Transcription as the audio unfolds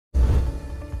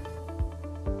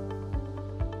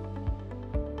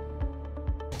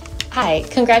Hi,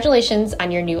 congratulations on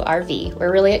your new RV.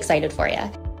 We're really excited for you.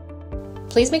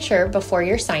 Please make sure before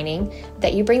you're signing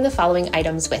that you bring the following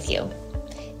items with you.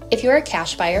 If you're a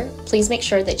cash buyer, please make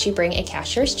sure that you bring a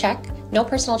cashier's check, no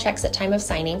personal checks at time of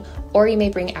signing, or you may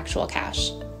bring actual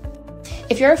cash.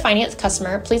 If you're a finance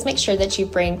customer, please make sure that you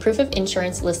bring proof of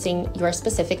insurance listing your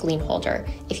specific lien holder.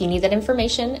 If you need that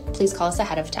information, please call us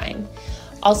ahead of time.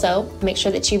 Also, make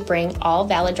sure that you bring all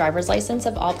valid driver's license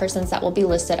of all persons that will be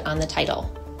listed on the title.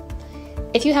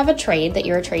 If you have a trade that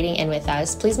you're trading in with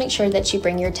us, please make sure that you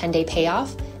bring your 10-day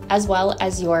payoff as well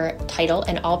as your title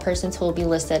and all persons who will be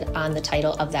listed on the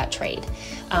title of that trade.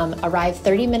 Arrive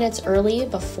 30 minutes early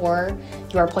before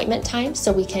your appointment time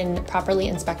so we can properly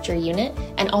inspect your unit,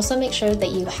 and also make sure that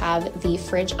you have the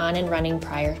fridge on and running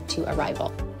prior to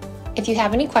arrival. If you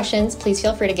have any questions, please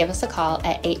feel free to give us a call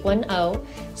at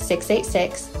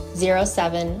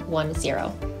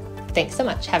 810-686-0710. Thanks so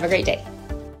much. Have a great day.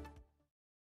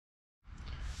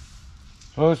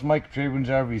 Hello, it's Mike, TradeWinds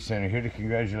RV Center, here to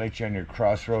congratulate you on your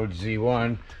CrossRoads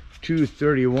Z1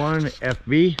 231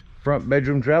 FB front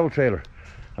bedroom travel trailer.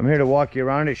 I'm here to walk you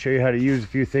around it, show you how to use a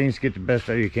few things, get the best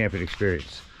out of your camping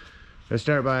experience. Let's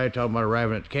start by talking about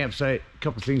arriving at the campsite. A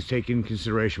couple things to take into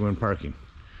consideration when parking.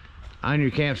 On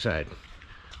your campsite, I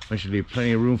want you to leave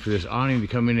plenty of room for this awning to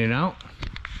come in and out.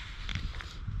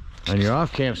 On your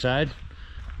off campsite,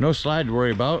 no slide to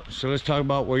worry about, so let's talk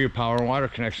about where your power and water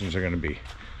connections are going to be.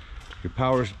 Your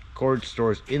power cord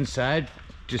stores inside,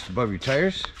 just above your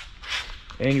tires,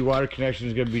 and your water connection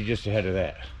is going to be just ahead of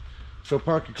that. So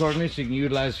park accordingly so you can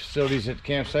utilize facilities at the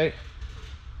campsite.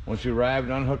 Once you arrive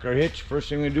and unhook our hitch, first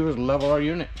thing we do is level our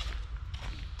unit.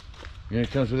 Unit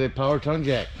comes with a power tongue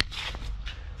jack.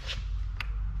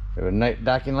 We have a night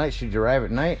docking light should you arrive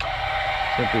at night.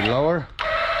 Simply lower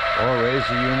or raise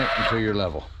the unit until you're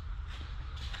level.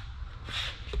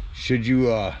 Should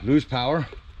you lose power,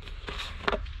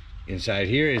 inside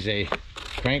here is a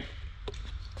crank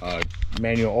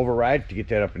manual override to get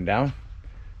that up and down.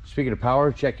 Speaking of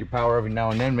power, check your power every now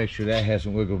and then, make sure that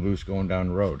hasn't wiggled loose going down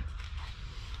the road.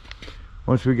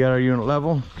 Once we got our unit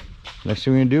level, next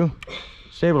thing we're gonna do,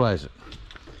 stabilize it.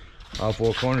 All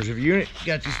four corners of the unit,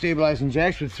 got your stabilizing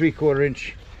jacks with 3/4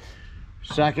 inch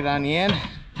socket on the end.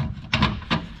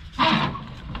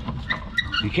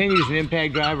 You can use an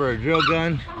impact driver or a drill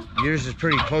gun. Yours is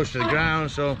pretty close to the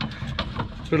ground, so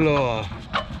put a little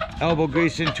elbow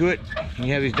grease into it.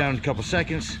 You have these down in a couple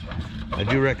seconds. I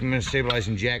do recommend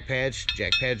stabilizing jack pads.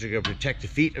 Jack pads are going to protect the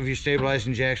feet of your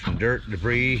stabilizing jacks from dirt,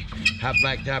 debris, hot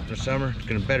blacktop in the summer. It's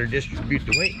going to better distribute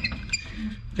the weight.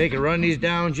 Take and run these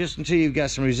down just until you've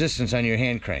got some resistance on your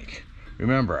hand crank.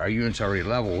 Remember, our unit's already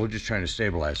level. We're just trying to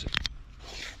stabilize it.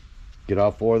 Get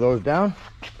all four of those down,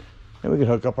 and we can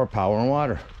hook up our power and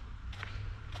water.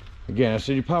 Again, I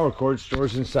said your power cord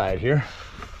stores inside here.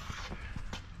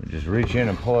 Just reach in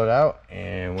and pull it out,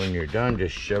 and when you're done,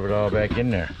 just shove it all back in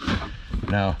there.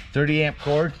 Now, 30 amp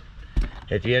cord.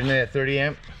 At the end of that 30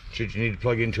 amp, should you need to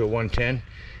plug into a 110,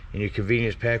 and your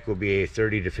convenience pack will be a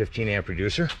 30 to 15 amp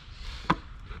reducer. Get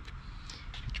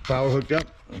your power hooked up,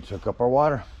 let's hook up our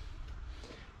water.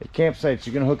 At campsites,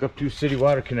 you're going to hook up 2 city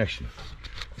water connections.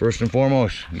 First and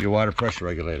foremost, your water pressure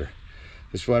regulator.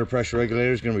 This water pressure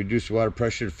regulator is going to reduce the water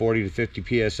pressure to 40 to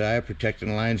 50 psi, protecting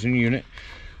the lines in your unit.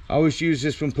 Always use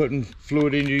this when putting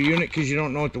fluid into your unit because you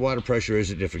don't know what the water pressure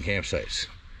is at different campsites.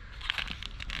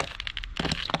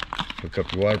 Hook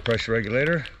up your water pressure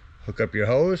regulator, hook up your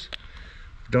hose.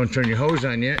 Don't turn your hose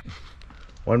on yet.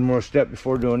 One more step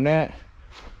before doing that.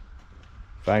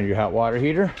 Find your hot water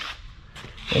heater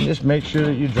and just make sure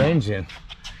that your drain's in.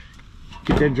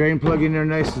 Get that drain plug in there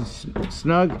nice and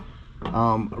snug.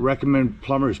 I recommend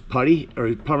plumber's putty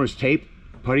or plumber's tape.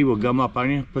 Putty will gum up on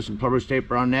you. Put some plumber's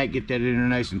tape around that, get that in there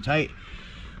nice and tight.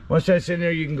 Once that's in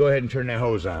there, you can go ahead and turn that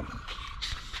hose on.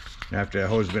 After that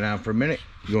hose has been on for a minute,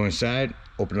 you go inside,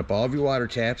 open up all of your water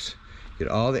taps, get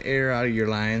all the air out of your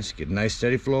lines, get a nice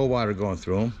steady flow of water going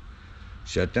through them,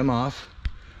 shut them off,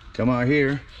 come out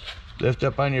here, lift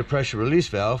up on your pressure release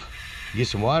valve, get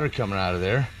some water coming out of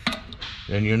there,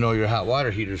 then you'll know your hot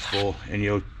water heater's full and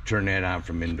you'll turn that on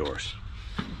from indoors.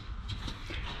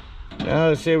 Now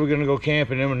let's say we're going to go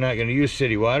camping and we're not going to use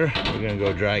city water, we're going to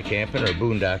go dry camping or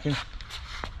boondocking.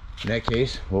 In that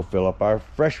case, we'll fill up our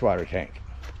freshwater tank.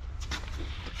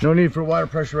 No need for a water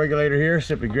pressure regulator here,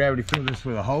 simply gravity fill this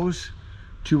with a hose.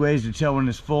 2 ways to tell when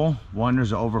it's full. One,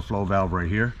 there's an overflow valve right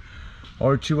here,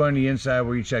 or 2 on the inside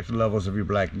where you check the levels of your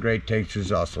black and gray tanks.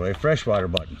 There's also a freshwater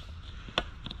button.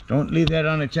 Don't leave that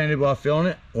unattended while filling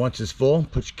it. Once it's full,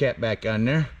 put your cap back on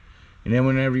there, and then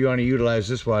whenever you want to utilize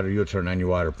this water, you'll turn on your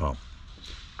water pump.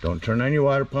 Don't turn on your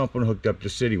water pump when hooked up to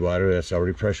city water. That's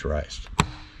already pressurized.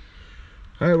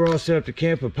 All right, we're all set up to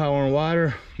camp with power and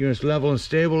water. Unit's level and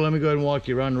stable. Let me go ahead and walk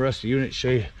you around the rest of the unit, show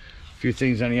you a few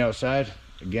things on the outside.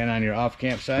 Again, on your off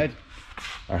camp side,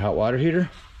 our hot water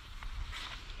heater.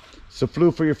 It's a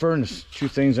flue for your furnace. 2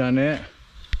 things on that.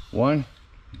 1,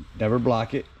 never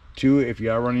block it. 2, if you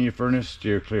are running your furnace,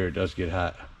 steer clear. It does get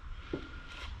hot.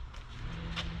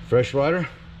 Fresh water,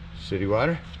 city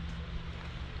water.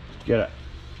 Got an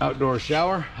outdoor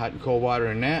shower, hot and cold water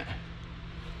in that.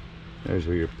 There's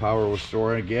where your power will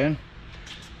store again.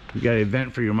 You got a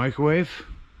vent for your microwave.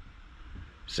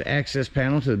 It's the access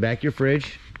panel to the back of your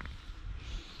fridge.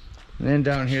 And then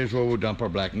down here is where we'll dump our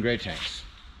black and gray tanks.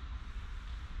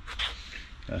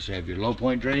 You also have your low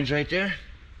point drains right there.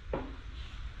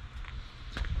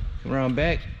 Come around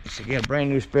back. So you got a brand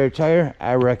new spare tire.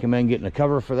 I recommend getting a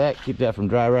cover for that. Keep that from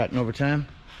dry rotting over time.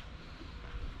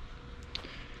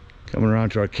 Coming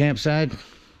around to our campsite.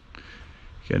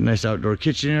 Got a nice outdoor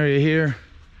kitchen area here.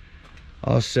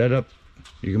 All set up.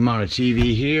 You can mount a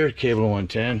TV here, cable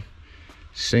 110,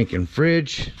 sink and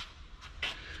fridge.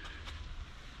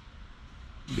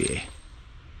 Yeah.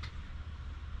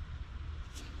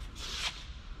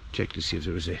 Check to see if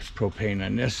there was a propane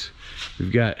on this.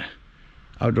 We've got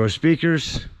outdoor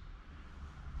speakers,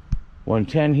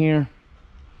 110 here.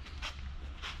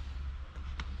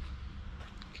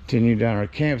 Continue down our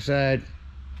campsite,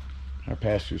 our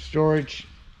pass-through storage.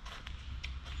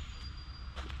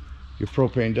 Your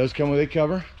propane does come with a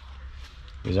cover.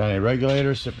 It's on a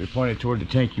regulator, simply pointed toward the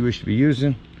tank you wish to be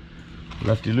using.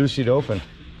 Lefty-loosey to open.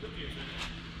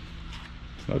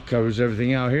 Well, covers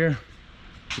everything out here.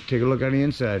 Let's take a look on the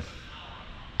inside.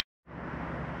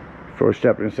 Before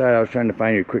stepping inside, I was trying to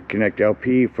find your quick connect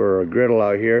LP for a griddle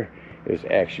out here. It's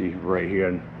actually right here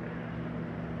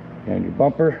on your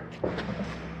bumper.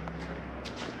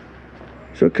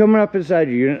 So coming up inside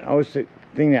your unit,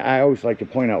 the thing that I always like to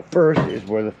point out first is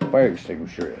where the fire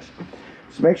extinguisher is.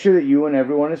 So make sure that you and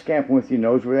everyone that's camping with you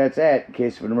knows where that's at in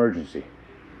case of an emergency.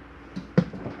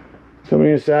 Coming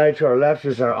inside to our left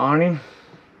is our awning.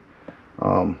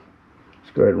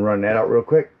 Let's go ahead and run that out real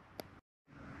quick.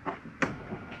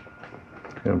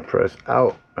 And press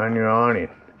out on your awning.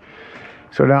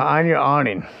 So now on your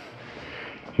awning,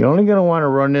 you're only going to want to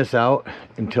run this out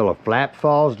until a flap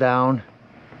falls down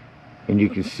and you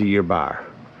can see your bar.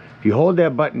 If you hold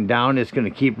that button down, it's going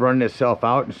to keep running itself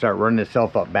out and start running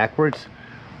itself up backwards.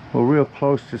 We're real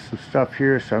close to some stuff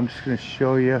here, so I'm just going to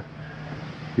show you.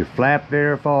 Your flap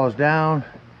there falls down,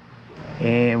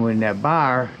 and when that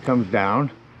bar comes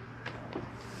down,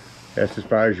 that's as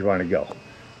far as you want to go.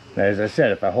 Now, as I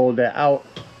said, if I hold that out,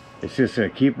 it's just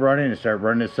going to keep running and start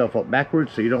running itself up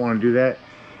backwards, so you don't want to do that.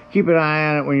 Keep an eye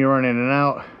on it when you're running in and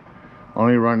out.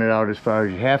 Only run it out as far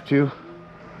as you have to.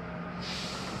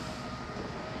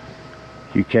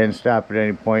 You can stop at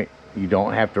any point. You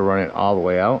don't have to run it all the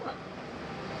way out.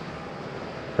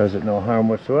 Does it no harm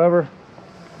whatsoever.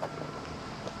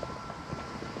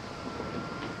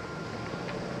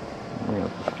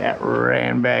 That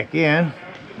ran back in.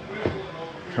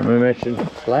 I'm going to mention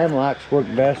slam locks work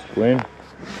best when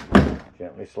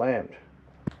gently slammed.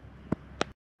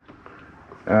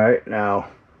 Alright, now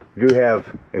we do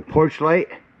have a porch light,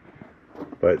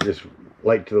 but this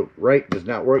light to the right does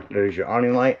not work. There's your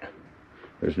awning light.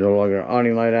 There's no longer an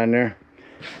awning light on there.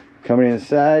 Coming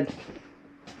inside,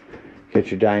 get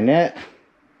your dinette.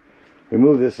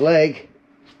 Remove this legs,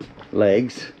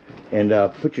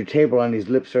 and put your table on these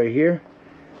lips right here.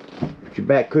 Put your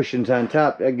back cushions on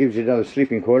top. That gives you another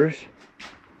sleeping quarters.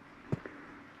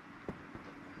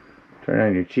 Turn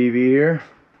on your TV here.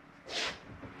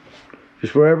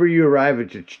 Just wherever you arrive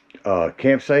at your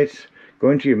campsites, go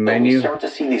into your menu. You start to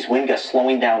see these wind gusts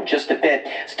slowing down just a bit.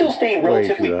 Still staying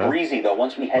relatively breezy though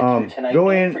once we head through tonight. Go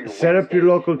in, set up your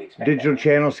local digital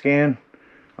channel scan.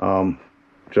 So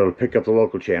to pick up the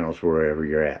local channels wherever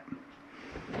you're at.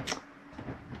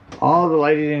 All the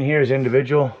lighting in here is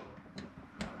individual.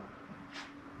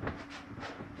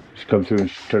 Just come through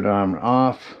and turn it on and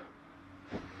off.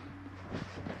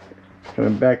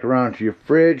 Coming back around to your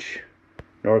fridge.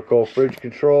 Norco fridge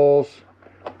controls.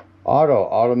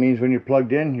 Auto means when you're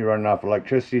plugged in, you're running off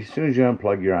electricity. As soon as you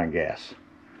unplug, you're on gas.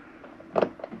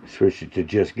 Switch it to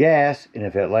just gas, and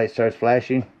if that light starts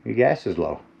flashing, your gas is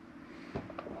low.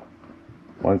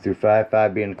 1 through 5,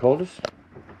 5 being the coldest.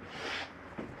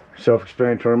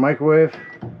 Self-explanatory microwave.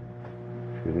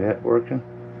 See that working?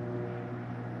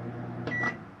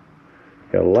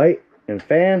 Got a light and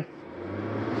fan.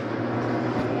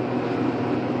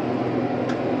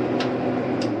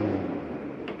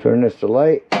 Turn this to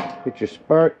light. Hit your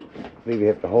spark. I believe you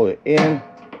have to hold it in.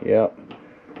 Yep.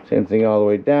 Same thing all the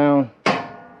way down.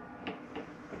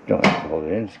 Don't have to hold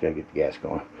it in, just gotta get the gas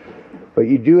going. But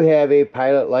you do have a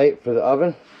pilot light for the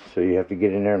oven, so you have to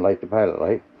get in there and light the pilot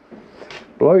light.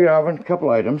 Below your oven, a couple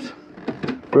items.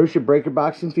 First, your breaker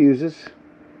box and fuses.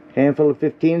 Handful of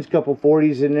 15s, couple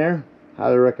 40s in there.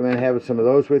 Highly recommend having some of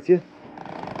those with you.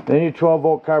 Then your 12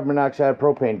 volt carbon monoxide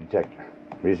propane detector.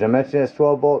 The reason I mention that's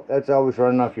 12 volt, that's always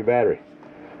running off your battery.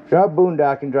 If you're out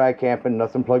boondocking, dry camping,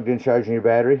 nothing plugged in charging your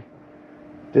battery,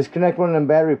 disconnect one of them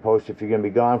battery posts if you're going to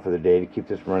be gone for the day to keep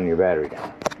this from running your battery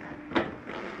down.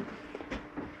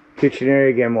 Kitchen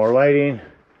area, again, more lighting.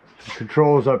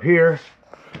 Controls up here.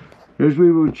 Here's where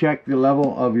we would check the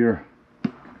level of your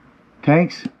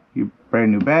tanks. Your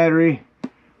brand new battery,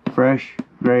 fresh,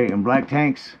 gray, and black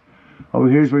tanks. Over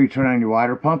here's where you turn on your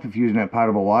water pump if you're using that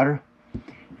potable water.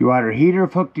 Your water heater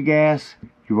if hooked to gas.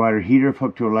 Your water heater if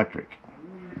hooked to electric.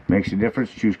 Makes a difference,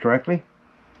 choose correctly.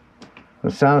 The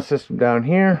sound system down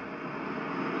here.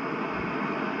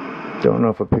 Don't know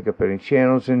if I'll pick up any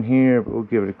channels in here, but we'll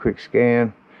give it a quick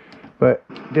scan. But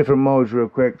different modes real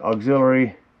quick.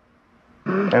 Auxiliary,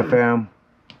 FM.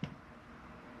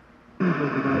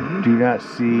 Do not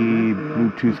see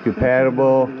Bluetooth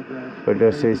compatible, but it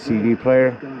does say CD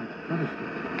player.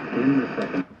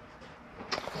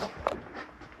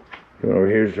 Over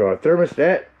here's our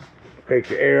thermostat.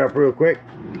 Crank your air up real quick.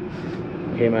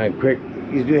 Came on quick.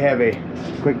 These do have a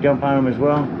quick dump on them as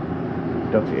well.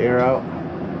 Dump the air out.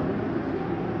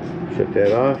 Shut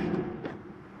that off.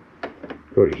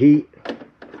 Go to heat.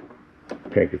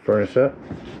 Crank your furnace up.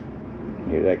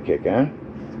 Hear that kick on.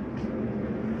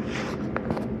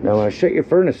 Now when I shut your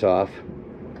furnace off,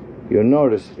 you'll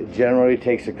notice it generally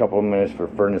takes a couple of minutes for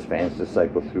furnace fans to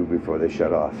cycle through before they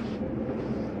shut off.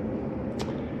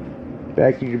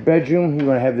 Back to your bedroom, you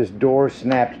want to have this door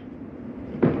snapped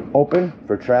open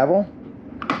for travel.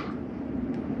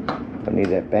 Don't need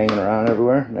that banging around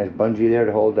everywhere. Nice bungee there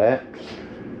to hold that.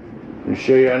 And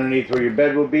show you underneath where your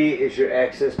bed will be is your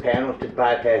access panel to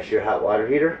bypass your hot water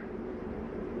heater.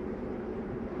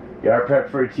 You are prepped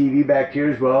for a TV back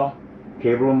here as well.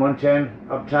 Cable room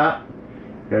 110 up top.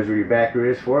 There's where your backer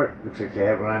is for it. Looks like they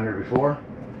have one on here before.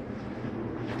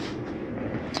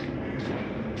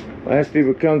 Lastly,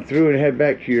 we'll come through and head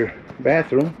back to your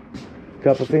bathroom. A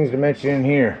couple things to mention in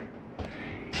here.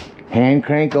 Hand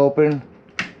crank open.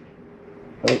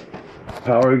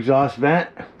 Power exhaust vent.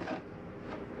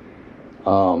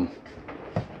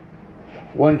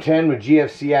 110 with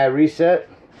GFCI reset.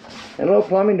 And a little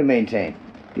plumbing to maintain.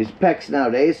 Use PEX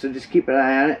nowadays, so just keep an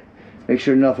eye on it. Make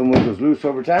sure nothing wiggles loose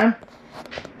over time.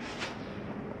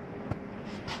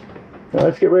 Now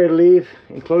let's get ready to leave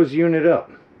and close the unit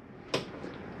up.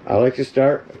 I like to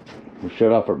start. We'll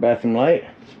shut off our bathroom light.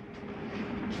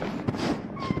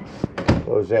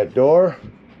 Close that door.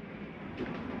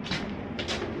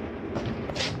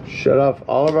 Shut off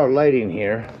all of our lighting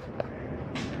here.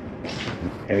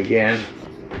 And again,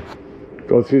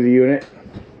 go through the unit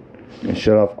and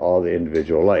shut off all the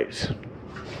individual lights.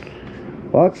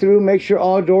 Walk through, make sure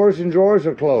all doors and drawers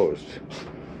are closed.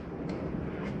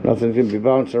 Nothing's going to be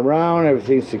bouncing around,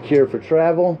 everything's secure for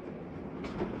travel.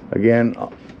 Again,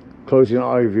 closing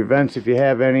all of your vents if you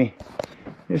have any.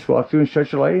 Just walk through and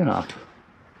shut your lighting off.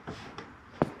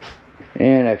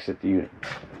 And exit the unit.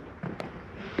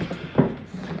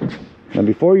 Now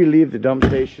before you leave the dump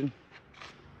station,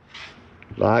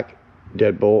 lock,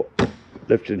 deadbolt,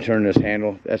 lift and turn this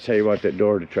handle. That's how you want that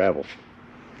door to travel.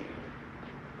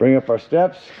 Bring up our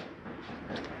steps.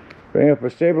 Bring up our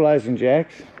stabilizing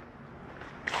jacks.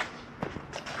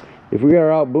 If we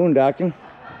are out boondocking,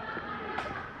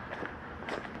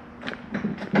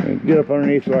 get up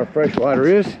underneath where our fresh water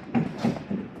is.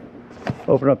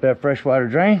 Open up that fresh water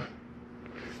drain.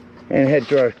 And head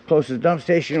to our closest dump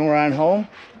station when we're on home.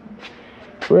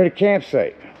 We're at a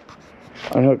campsite.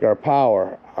 Unhook our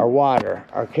power, our water,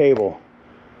 our cable.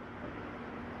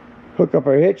 Hook up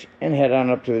our hitch and head on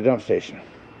up to the dump station.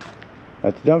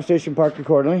 At the dump station, park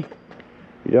accordingly.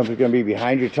 Your dump is going to be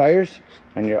behind your tires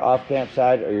on your off-camp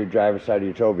side or your driver's side of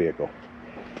your tow vehicle.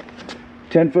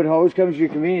 10-foot hose comes with your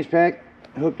convenience pack.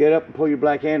 Hook it up and pull your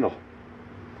black handle.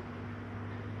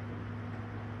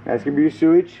 That's going to be your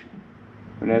sewage.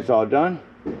 When that's all done,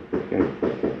 you're going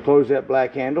to close that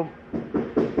black handle.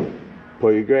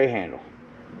 Pull your gray handle.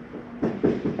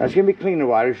 That's going to be cleaner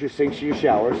water, your sinks and your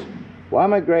showers. While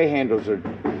my gray handles are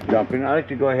dumping, I like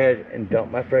to go ahead and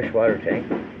dump my fresh water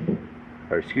tank.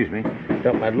 Or excuse me,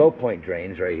 dump my low point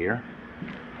drains right here.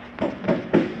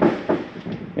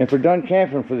 And if we're done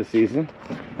camping for the season,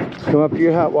 come up to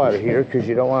your hot water heater because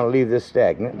you don't want to leave this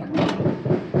stagnant.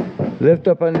 Lift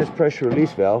up on this pressure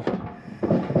release valve.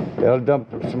 That'll dump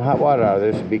some hot water out of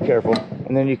there, so be careful.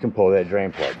 And then you can pull that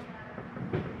drain plug.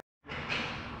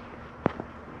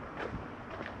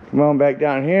 Come on back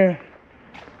down here,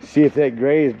 see if that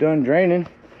gray is done draining.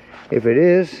 If it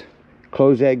is,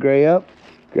 close that gray up,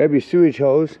 grab your sewage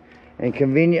hose, and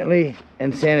conveniently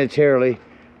and sanitarily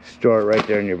store it right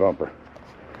there in your bumper.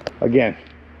 Again,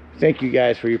 thank you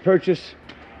guys for your purchase.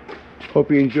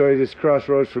 Hope you enjoy this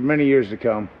CrossRoads for many years to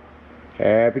come.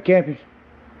 Happy camping.